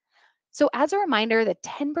funds. So, as a reminder, the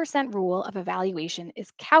 10% rule of evaluation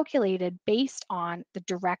is calculated based on the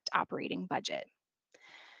direct operating budget.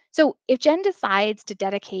 So, if Jen decides to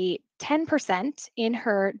dedicate 10% in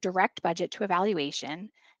her direct budget to evaluation,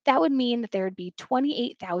 that would mean that there would be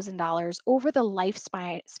 $28,000 over the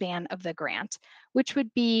lifespan of the grant, which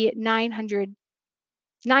would be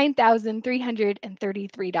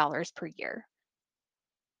 $9,333 per year.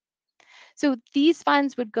 So these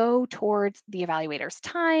funds would go towards the evaluator's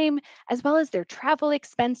time, as well as their travel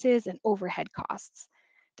expenses and overhead costs.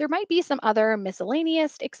 There might be some other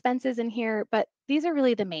miscellaneous expenses in here, but these are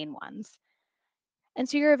really the main ones. And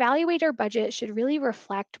so your evaluator budget should really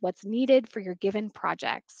reflect what's needed for your given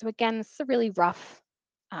project. So again, this is a really rough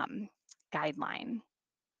um, guideline.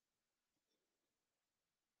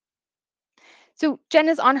 So Jen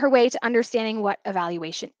is on her way to understanding what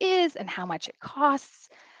evaluation is and how much it costs.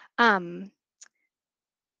 Um,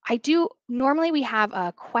 I do normally we have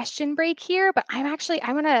a question break here, but I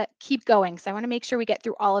want to keep going. So I want to make sure we get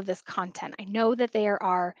through all of this content. I know that there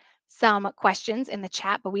are some questions in the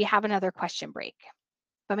chat, but we have another question break.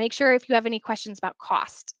 But make sure if you have any questions about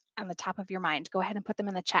cost, on the top of your mind, go ahead and put them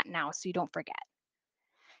in the chat now so you don't forget.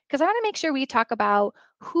 Because I want to make sure we talk about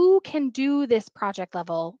who can do this project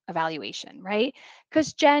level evaluation, right?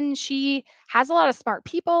 Because Jen, she has a lot of smart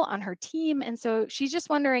people on her team. And so she's just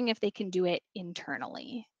wondering if they can do it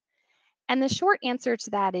internally. And the short answer to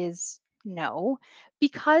that is no,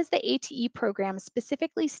 because the ATE program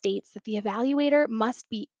specifically states that the evaluator must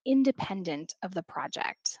be independent of the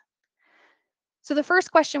project. So the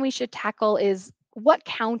first question we should tackle is what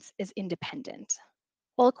counts as independent?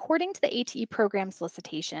 Well, according to the ATE program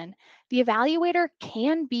solicitation, the evaluator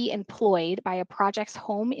can be employed by a project's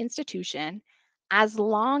home institution as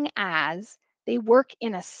long as they work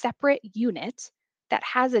in a separate unit that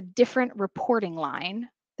has a different reporting line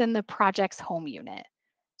than the project's home unit.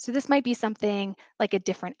 So this might be something like a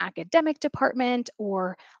different academic department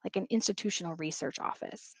or like an institutional research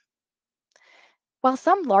office. While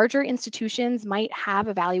some larger institutions might have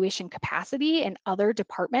evaluation capacity in other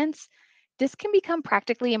departments, this can become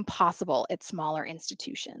practically impossible at smaller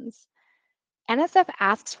institutions. NSF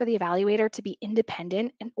asks for the evaluator to be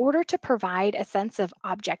independent in order to provide a sense of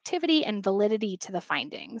objectivity and validity to the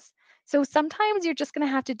findings. So sometimes you're just going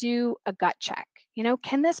to have to do a gut check.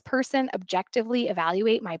 Can this person objectively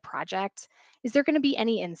evaluate my project? Is there going to be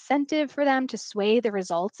any incentive for them to sway the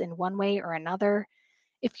results in one way or another?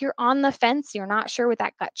 If you're on the fence, you're not sure with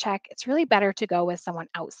that gut check, it's really better to go with someone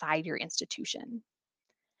outside your institution.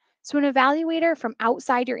 So, an evaluator from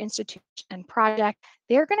outside your institution and project,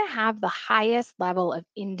 they're going to have the highest level of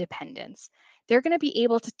independence. They're going to be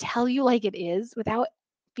able to tell you like it is without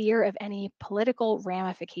fear of any political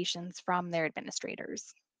ramifications from their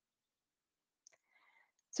administrators.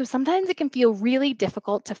 So sometimes it can feel really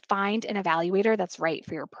difficult to find an evaluator that's right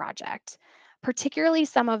for your project. Particularly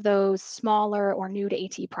some of those smaller or new to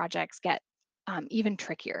AT projects get even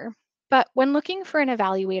trickier. But when looking for an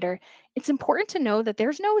evaluator, it's important to know that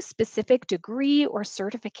there's no specific degree or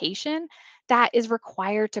certification that is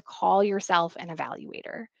required to call yourself an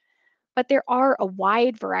evaluator. But there are a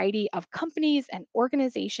wide variety of companies and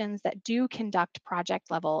organizations that do conduct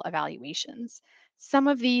project level evaluations. Some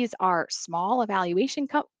of these are small evaluation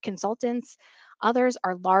consultants, others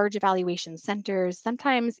are large evaluation centers,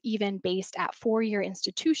 sometimes even based at four-year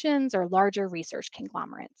institutions or larger research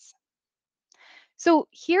conglomerates. So,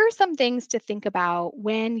 here are some things to think about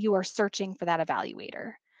when you are searching for that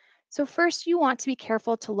evaluator. So, first, you want to be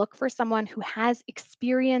careful to look for someone who has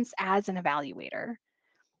experience as an evaluator,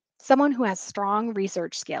 someone who has strong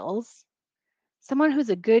research skills, someone who's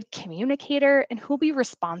a good communicator and who'll be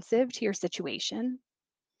responsive to your situation.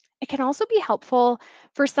 It can also be helpful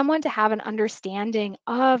for someone to have an understanding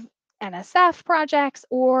of NSF projects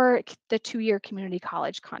or the 2-year community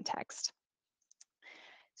college context.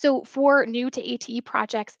 So, for new to ATE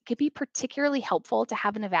projects, it could be particularly helpful to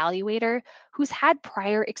have an evaluator who's had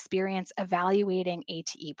prior experience evaluating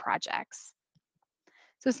ATE projects.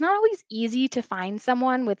 So it's not always easy to find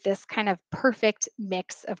someone with this kind of perfect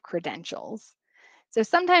mix of credentials. So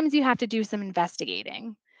sometimes you have to do some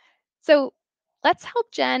investigating. So let's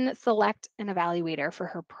help Jen select an evaluator for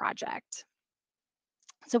her project.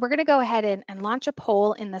 So we're going to go ahead and launch a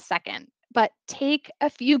poll in the second, but take a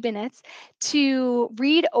few minutes to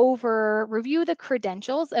review the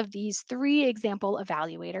credentials of these 3 example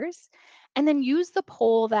evaluators, and then use the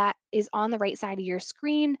poll that is on the right side of your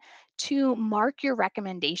screen to mark your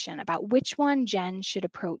recommendation about which one Jen should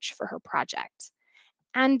approach for her project.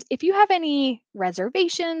 And if you have any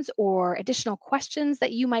reservations or additional questions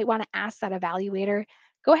that you might want to ask that evaluator,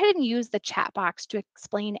 go ahead and use the chat box to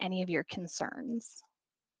explain any of your concerns.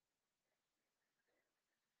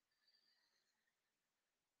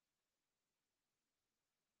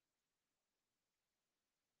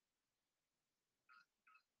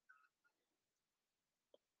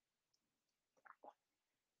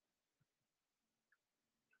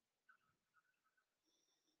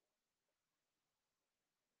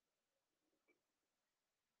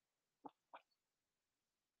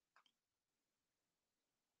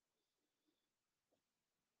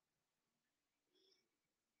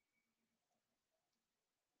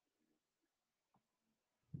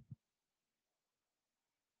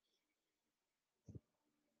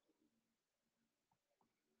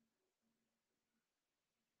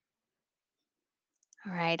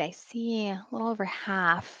 All right, I see a little over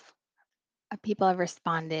half of people have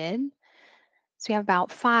responded. So we have about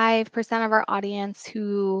 5% of our audience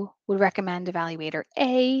who would recommend evaluator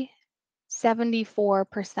A,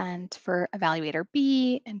 74% for evaluator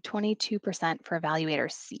B, and 22% for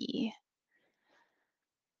evaluator C.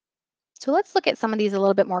 So let's look at some of these a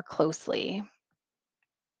little bit more closely.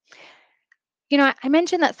 I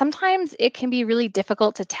mentioned that sometimes it can be really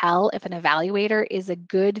difficult to tell if an evaluator is a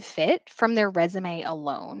good fit from their resume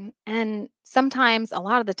alone. And sometimes, a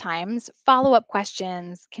lot of the times, follow up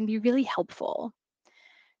questions can be really helpful.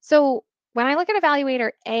 So, when I look at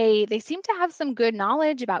evaluator A, they seem to have some good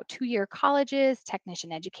knowledge about 2-year colleges,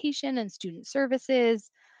 technician education, and student services.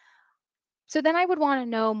 So, then I would want to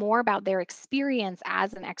know more about their experience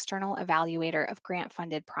as an external evaluator of grant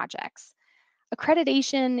funded projects.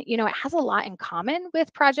 Accreditation, it has a lot in common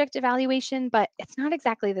with project evaluation, but it's not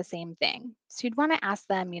exactly the same thing. So you'd want to ask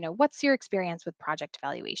them, what's your experience with project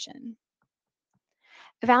evaluation?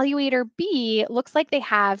 Evaluator B looks like they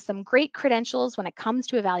have some great credentials when it comes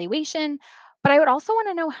to evaluation, but I would also want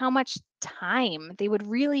to know how much time they would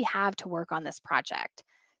really have to work on this project.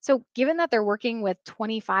 So, given that they're working with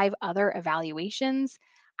 25 other evaluations,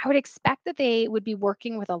 I would expect that they would be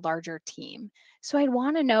working with a larger team. So, I'd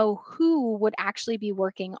want to know who would actually be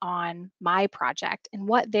working on my project and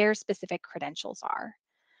what their specific credentials are.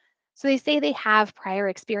 So they say they have prior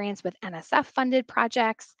experience with NSF funded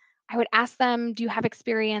projects. I would ask them, do you have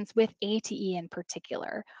experience with ATE in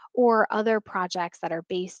particular or other projects that are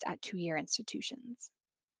based at 2-year institutions?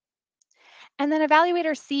 And then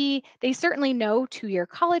evaluators C, they certainly know 2-year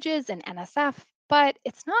colleges and NSF, but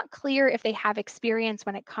it's not clear if they have experience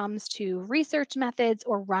when it comes to research methods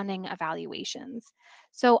or running evaluations.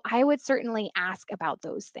 So I would certainly ask about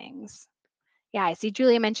those things. Yeah, I see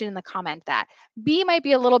Julia mentioned in the comment that B might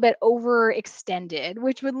be a little bit overextended,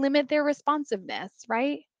 which would limit their responsiveness,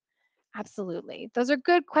 right? Absolutely. Those are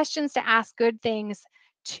good questions to ask, good things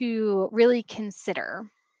to really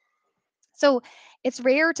consider. So it's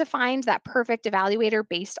rare to find that perfect evaluator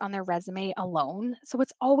based on their resume alone. So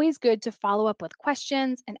it's always good to follow up with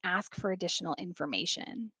questions and ask for additional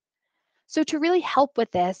information. So, to really help with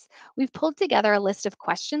this, we've pulled together a list of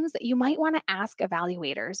questions that you might want to ask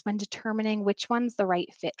evaluators when determining which one's the right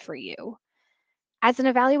fit for you. As an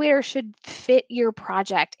evaluator should fit your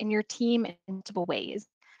project and your team in multiple ways,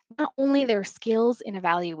 not only their skills in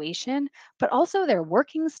evaluation, but also their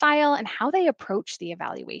working style and how they approach the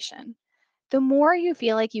evaluation. The more you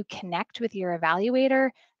feel like you connect with your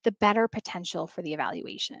evaluator, the better potential for the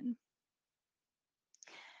evaluation.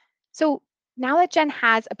 So now that Jen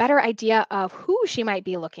has a better idea of who she might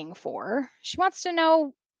be looking for, she wants to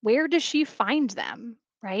know, where does she find them,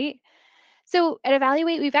 right? So at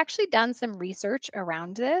Evaluate, we've actually done some research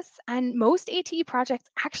around this, and most ATE projects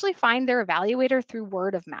actually find their evaluator through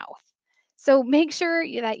word of mouth. So make sure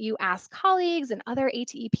that you ask colleagues and other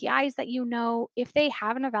ATE PIs that you know if they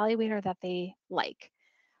have an evaluator that they like.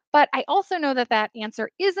 But I also know that that answer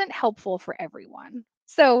isn't helpful for everyone.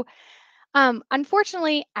 So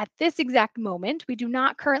unfortunately, at this exact moment, we do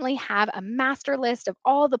not currently have a master list of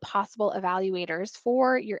all the possible evaluators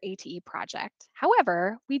for your ATE project.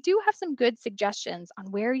 However, we do have some good suggestions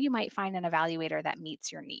on where you might find an evaluator that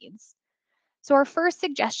meets your needs. So, our first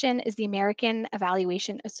suggestion is the American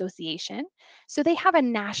Evaluation Association. So, they have a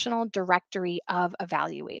national directory of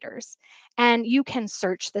evaluators, and you can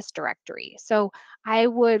search this directory. So, I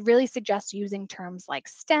would really suggest using terms like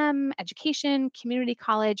STEM, education, community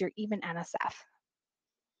college, or even NSF.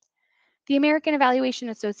 The American Evaluation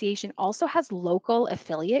Association also has local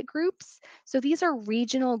affiliate groups. So these are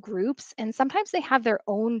regional groups, and sometimes they have their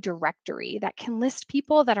own directory that can list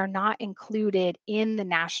people that are not included in the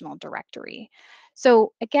national directory.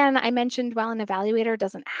 So, again, I mentioned while an evaluator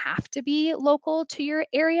doesn't have to be local to your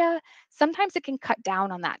area, sometimes it can cut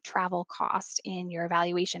down on that travel cost in your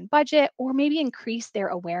evaluation budget or maybe increase their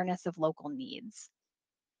awareness of local needs.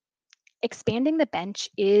 Expanding the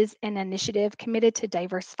bench is an initiative committed to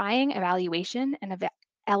diversifying evaluation and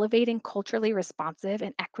elevating culturally responsive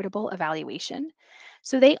and equitable evaluation.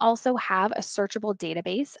 So they also have a searchable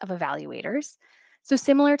database of evaluators. So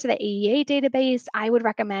similar to the AEA database, I would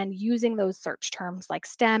recommend using those search terms like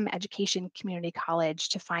STEM, education, community college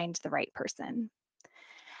to find the right person.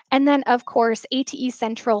 And then, of course, ATE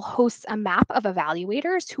Central hosts a map of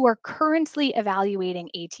evaluators who are currently evaluating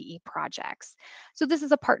ATE projects. So, this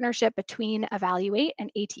is a partnership between Evaluate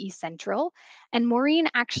and ATE Central. And Maureen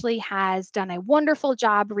actually has done a wonderful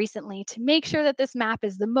job recently to make sure that this map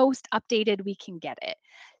is the most updated we can get it.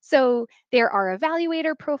 So, there are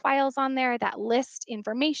evaluator profiles on there that list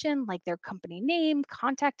information like their company name,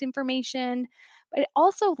 contact information, but it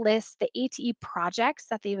also lists the ATE projects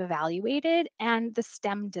that they've evaluated and the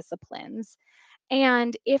STEM disciplines.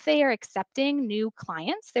 And if they are accepting new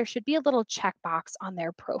clients, there should be a little checkbox on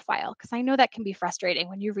their profile because I know that can be frustrating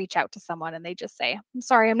when you reach out to someone and they just say, I'm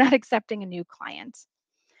sorry, I'm not accepting a new client.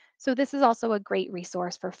 So, this is also a great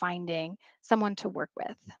resource for finding someone to work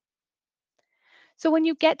with. So, when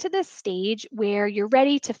you get to this stage where you're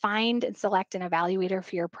ready to find and select an evaluator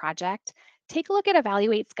for your project, take a look at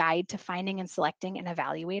Evaluate's guide to finding and selecting an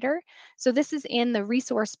evaluator. So, this is in the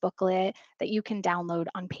resource booklet that you can download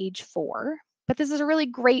on page 4. But this is a really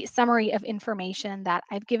great summary of information that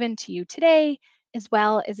I've given to you today, as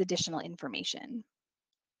well as additional information.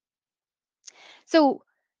 So,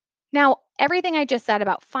 now, everything I just said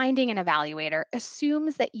about finding an evaluator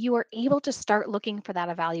assumes that you are able to start looking for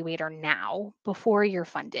that evaluator now before you're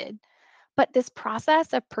funded. But this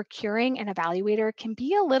process of procuring an evaluator can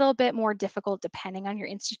be a little bit more difficult depending on your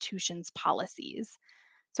institution's policies.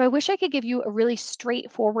 So I wish I could give you a really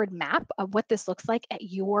straightforward map of what this looks like at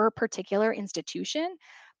your particular institution,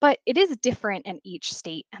 but it is different in each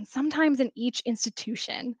state and sometimes in each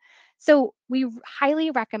institution. So we highly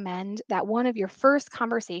recommend that one of your first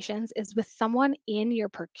conversations is with someone in your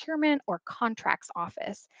procurement or contracts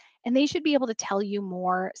office, and they should be able to tell you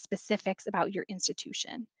more specifics about your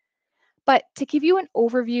institution. But to give you an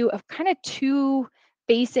overview of kind of two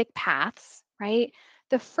basic paths, right?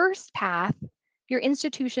 The first path, your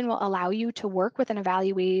institution will allow you to work with an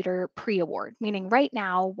evaluator pre award, meaning right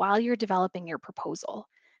now while you're developing your proposal.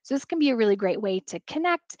 So, this can be a really great way to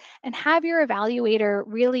connect and have your evaluator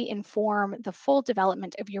really inform the full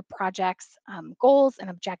development of your project's goals and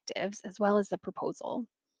objectives, as well as the proposal.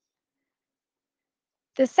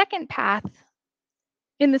 The second path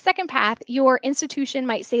In the second path, your institution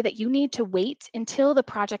might say that you need to wait until the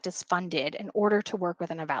project is funded in order to work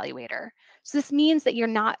with an evaluator. So this means that you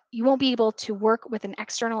won't be able to work with an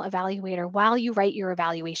external evaluator while you write your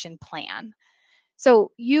evaluation plan.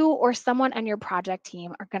 So you or someone on your project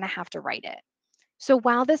team are going to have to write it. So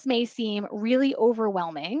while this may seem really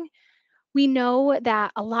overwhelming, we know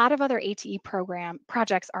that a lot of other ATE program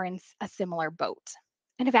projects are in a similar boat.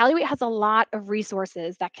 And Evaluate has a lot of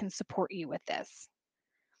resources that can support you with this.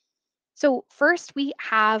 So first, we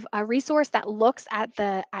have a resource that looks at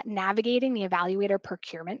navigating the evaluator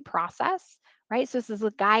procurement process, right? So this is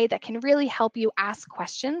a guide that can really help you ask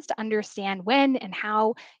questions to understand when and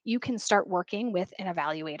how you can start working with an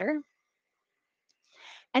evaluator.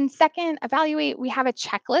 And second, evaluate, we have a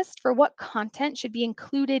checklist for what content should be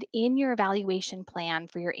included in your evaluation plan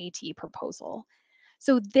for your ATE proposal.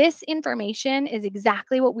 So this information is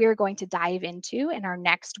exactly what we're going to dive into in our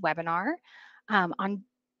next webinar on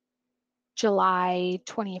July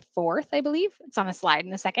 24th, I believe. It's on a slide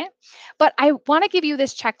in a second. But I want to give you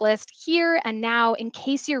this checklist here and now in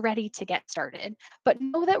case you're ready to get started. But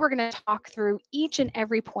know that we're going to talk through each and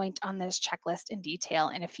every point on this checklist in detail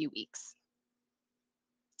in a few weeks.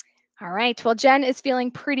 All right. Well, Jen is feeling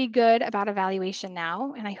pretty good about evaluation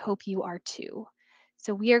now, and I hope you are too.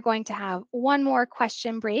 So we are going to have one more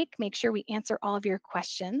question break. Make sure we answer all of your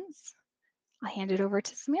questions. I'll hand it over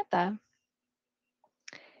to Samantha.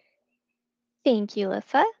 Thank you,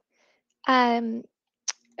 Lissa. Um,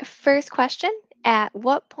 First question, at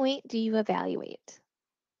what point do you evaluate?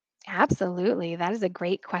 Absolutely. That is a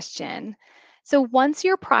great question. So once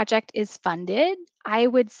your project is funded, I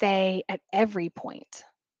would say at every point,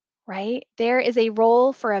 right? There is a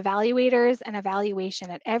role for evaluators and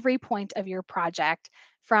evaluation at every point of your project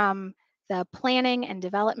from the planning and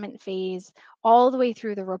development phase all the way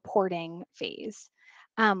through the reporting phase.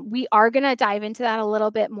 We are going to dive into that a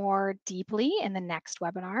little bit more deeply in the next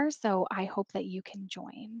webinar, so I hope that you can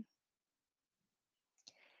join.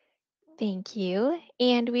 Thank you.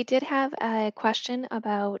 And we did have a question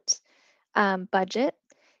about budget.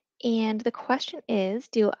 And the question is,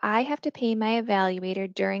 do I have to pay my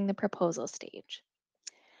evaluator during the proposal stage?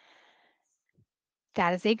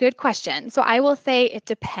 That is a good question. So I will say it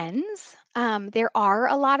depends. There are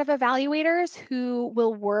a lot of evaluators who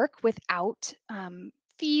will work without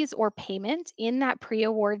fees or payment in that pre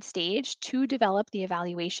award stage to develop the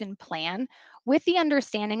evaluation plan with the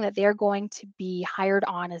understanding that they're going to be hired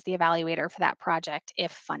on as the evaluator for that project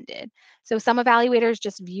if funded. So some evaluators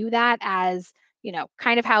just view that as,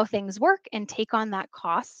 kind of how things work and take on that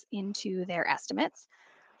cost into their estimates.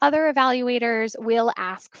 Other evaluators will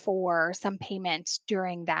ask for some payment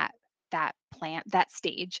during that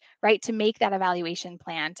stage, right, to make that evaluation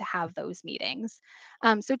plan to have those meetings.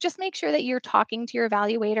 So just make sure that you're talking to your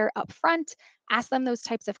evaluator up front, ask them those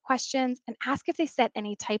types of questions, and ask if they set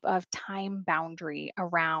any type of time boundary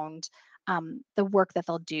around the work that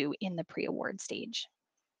they'll do in the pre-award stage.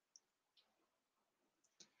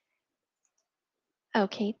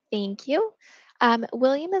 Okay, thank you.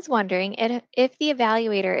 William is wondering if the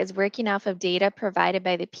evaluator is working off of data provided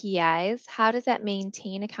by the PIs, how does that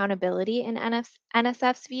maintain accountability in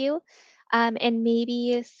NSF's view? And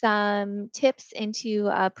maybe some tips into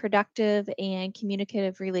a productive and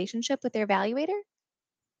communicative relationship with their evaluator?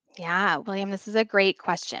 Yeah, William, this is a great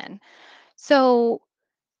question. So,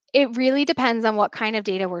 it really depends on what kind of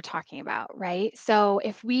data we're talking about, right? So,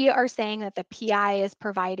 if we are saying that the PI is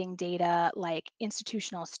providing data like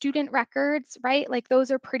institutional student records, right? Like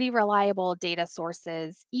those are pretty reliable data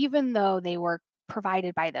sources, even though they were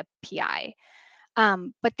provided by the PI.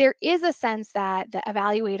 But there is a sense that the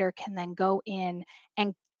evaluator can then go in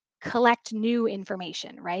and collect new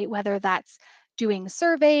information, right? Whether that's doing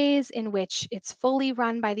surveys in which it's fully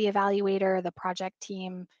run by the evaluator, the project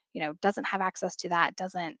team, doesn't have access to that,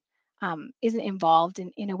 doesn't isn't involved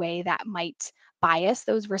in a way that might bias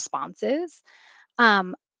those responses.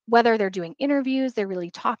 um, Whether they're doing interviews, they're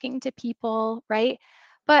really talking to people, right?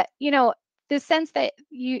 But the sense that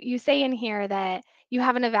you say in here that you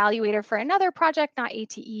have an evaluator for another project, not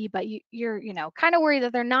ATE, but you're kind of worried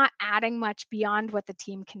that they're not adding much beyond what the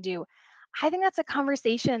team can do. I think that's a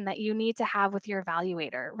conversation that you need to have with your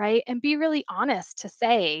evaluator, right? And be really honest to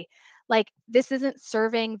say, like, this isn't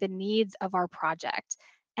serving the needs of our project.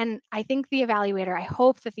 And I think I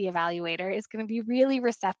hope that the evaluator is going to be really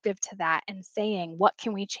receptive to that and saying, what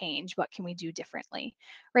can we change? What can we do differently?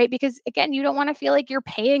 Right? Because again, you don't want to feel like you're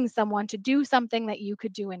paying someone to do something that you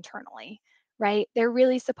could do internally, right? They're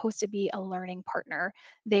really supposed to be a learning partner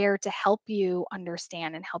there to help you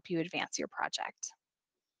understand and help you advance your project.